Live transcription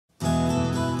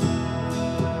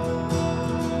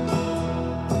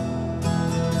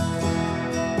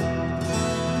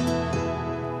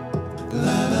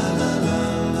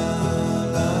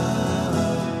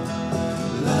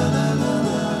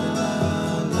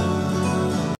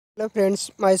Hello friends,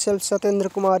 myself Satyendra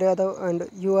Kumar Yadav and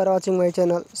you are watching my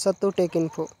channel Sattu Tech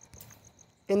Info.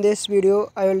 In this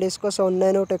video, I will discuss on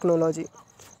nanotechnology.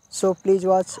 So please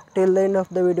watch till the end of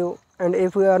the video, and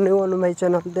if you are new on my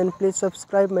channel then please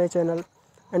subscribe my channel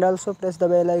and also press the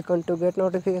bell icon to get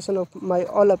notification of my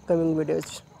all upcoming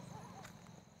videos.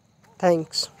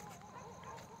 Thanks.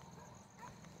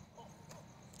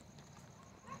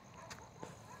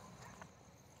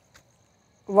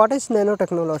 What is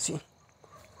nanotechnology?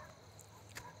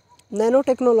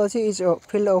 Nanotechnology is a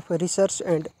field of research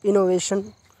and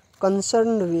innovation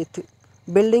concerned with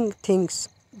building things,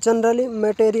 generally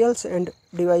materials and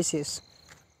devices,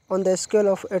 on the scale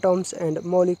of atoms and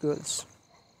molecules.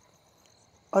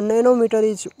 A nanometer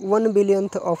is 1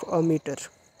 billionth of a meter,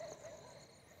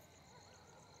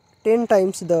 10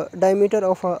 times the diameter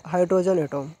of a hydrogen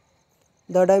atom.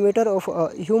 The diameter of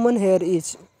a human hair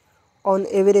is, on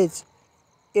average,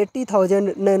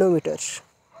 80,000 nanometers.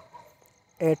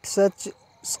 At such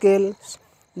scales,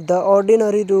 the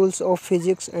ordinary rules of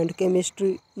physics and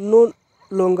chemistry no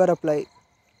longer apply.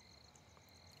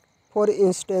 For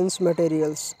instance,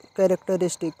 materials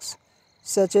characteristics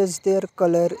such as their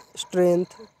color,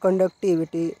 strength,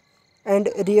 conductivity, and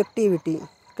reactivity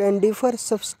can differ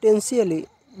substantially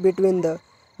between the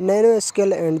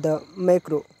nanoscale and the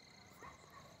macro.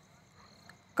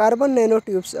 Carbon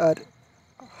nanotubes are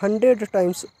 100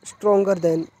 times stronger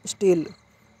than steel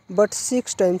but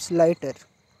 6 times lighter.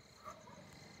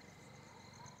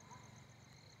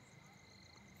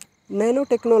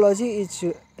 Nanotechnology is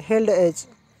held as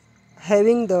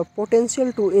having the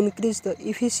potential to increase the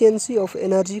efficiency of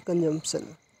energy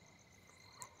consumption,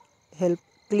 help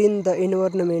clean the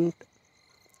environment,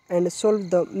 and solve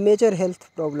the major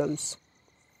health problems.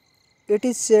 It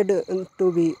is said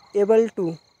to be able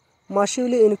to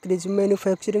massively increase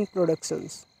manufacturing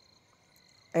productions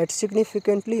at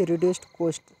significantly reduced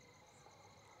cost.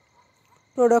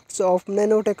 Products of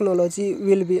nanotechnology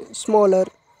will be smaller,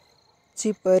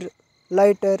 cheaper,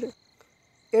 lighter,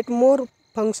 yet more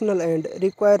functional and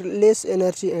require less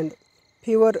energy and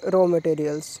fewer raw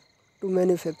materials to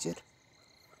manufacture,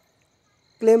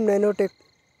 claim nanotech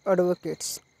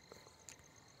advocates.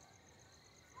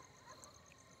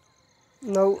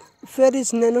 Now, where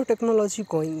is nanotechnology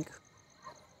going?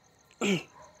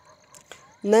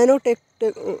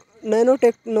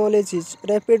 Nanotechnology is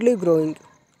rapidly growing.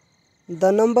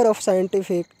 The number of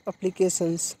scientific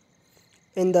applications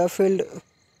in the field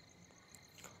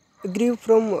grew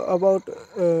from about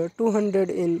 200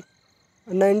 in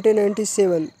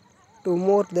 1997 to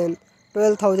more than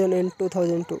 12,000 in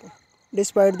 2002.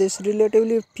 Despite this,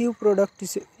 relatively few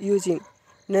products using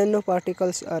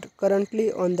nanoparticles are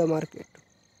currently on the market.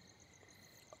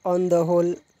 On the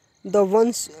whole, the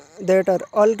ones that are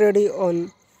already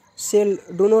on sale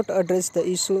do not address the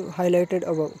issue highlighted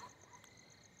above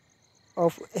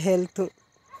of health,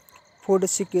 food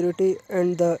security,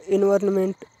 and the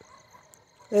environment.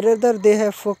 Rather, they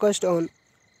have focused on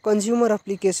consumer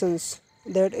applications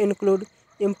that include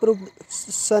improved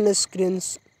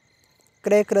sunscreens,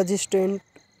 crack-resistant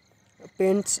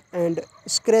paints, and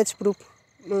scratch-proof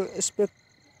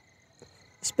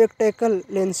spectacle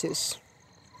lenses.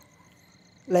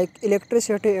 Like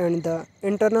electricity and the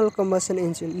internal combustion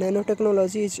engine,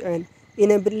 nanotechnology is an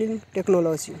enabling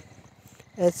technology.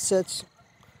 As such,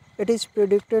 it is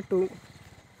predicted to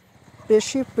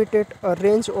precipitate a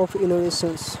range of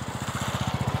innovations.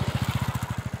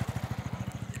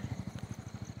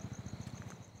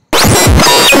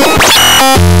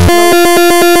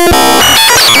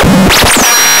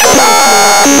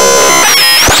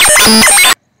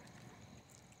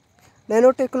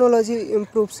 Nanotechnology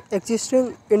improves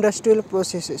existing industrial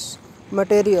processes,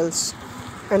 materials,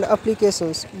 and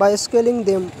applications by scaling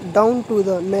them down to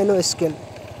the nanoscale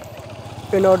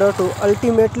in order to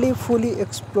ultimately fully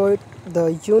exploit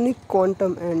the unique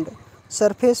quantum and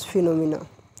surface phenomena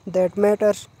that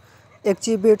matter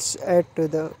exhibits at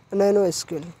the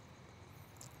nanoscale.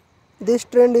 This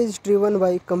trend is driven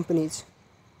by companies'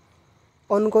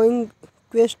 ongoing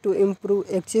quest to improve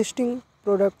existing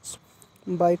products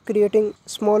by creating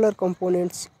smaller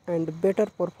components and better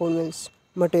performance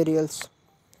materials,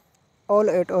 all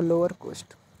at a lower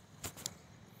cost.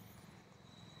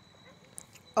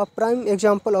 A prime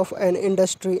example of an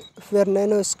industry where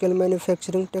nanoscale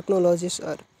manufacturing technologies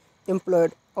are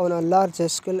employed on a large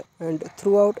scale and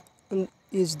throughout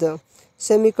is the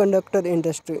semiconductor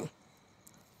industry,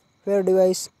 where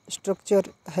device structure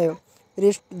have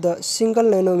reached the single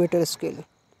nanometer scale.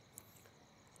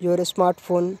 Your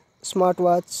smartphone,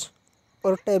 smartwatch,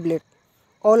 or tablet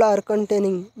all are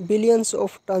containing billions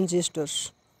of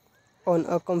transistors on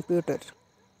a computer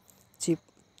chip.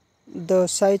 the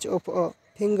size of a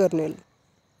fingernail.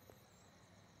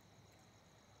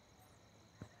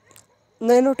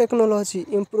 Nanotechnology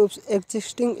improves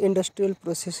existing industrial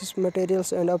processes,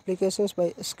 materials, and applications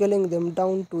by scaling them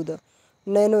down to the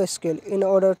nanoscale in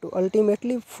order to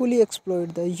ultimately fully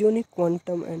exploit the unique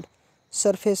quantum and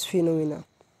surface phenomena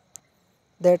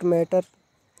that matter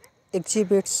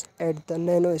exhibits at the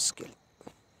nanoscale.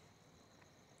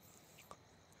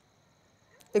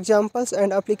 Examples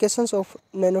and applications of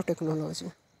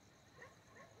nanotechnology.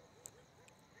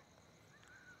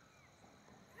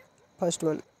 First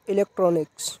one,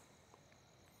 electronics.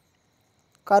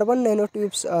 Carbon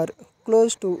nanotubes are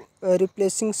close to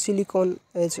replacing silicon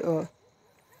as a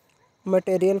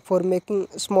material for making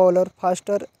smaller,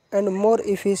 faster, and more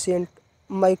efficient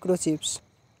microchips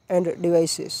and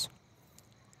devices,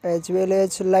 as well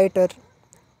as lighter,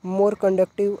 more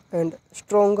conductive, and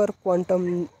stronger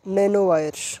quantum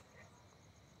nanowires.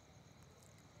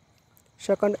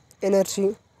 Second,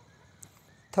 energy.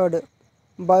 Third,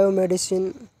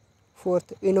 biomedicine.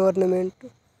 Fourth, environment.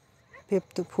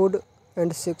 Fifth, food.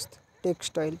 And sixth,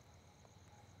 textile.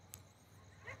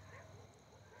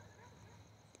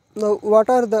 Now, what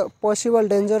are the possible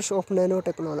dangers of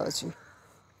nanotechnology?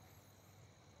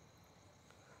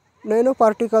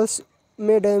 Nanoparticles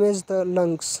may damage the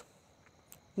lungs.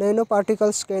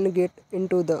 Nanoparticles can get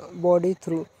into the body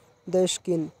through the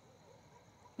skin,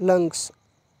 lungs,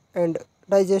 and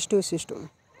digestive system.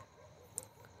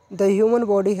 The human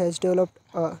body has developed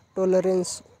a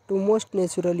tolerance to most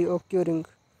naturally occurring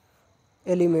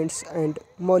elements and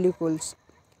molecules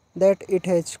that it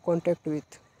has contact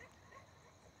with.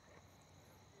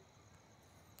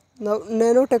 Now,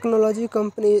 nanotechnology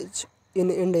companies in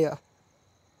India.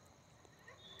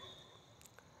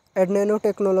 At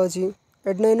nanotechnology,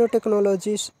 at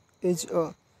nanotechnologies is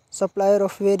a supplier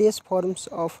of various forms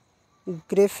of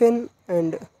graphene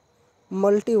and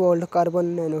multi-walled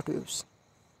carbon nanotubes.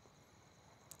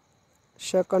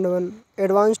 Second one,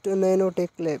 Advanced Nanotech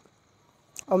Lab,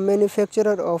 a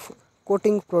manufacturer of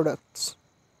coating products.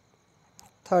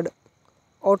 Third,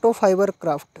 Auto Fiber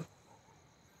Craft.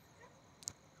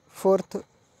 Fourth,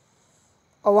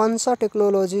 Avanza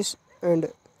Technologies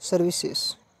and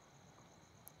Services.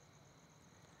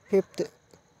 Fifth,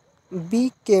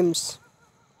 B Chems.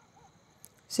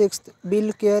 Sixth,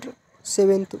 Bill Care.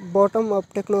 Seventh, Bottom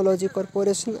Up Technology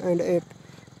Corporation. And eighth,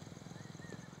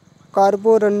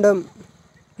 Carborundum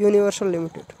Universal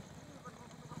Limited.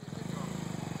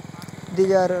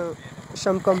 These are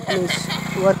some companies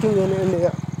working in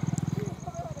India.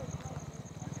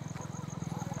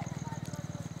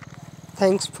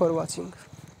 Thanks for watching.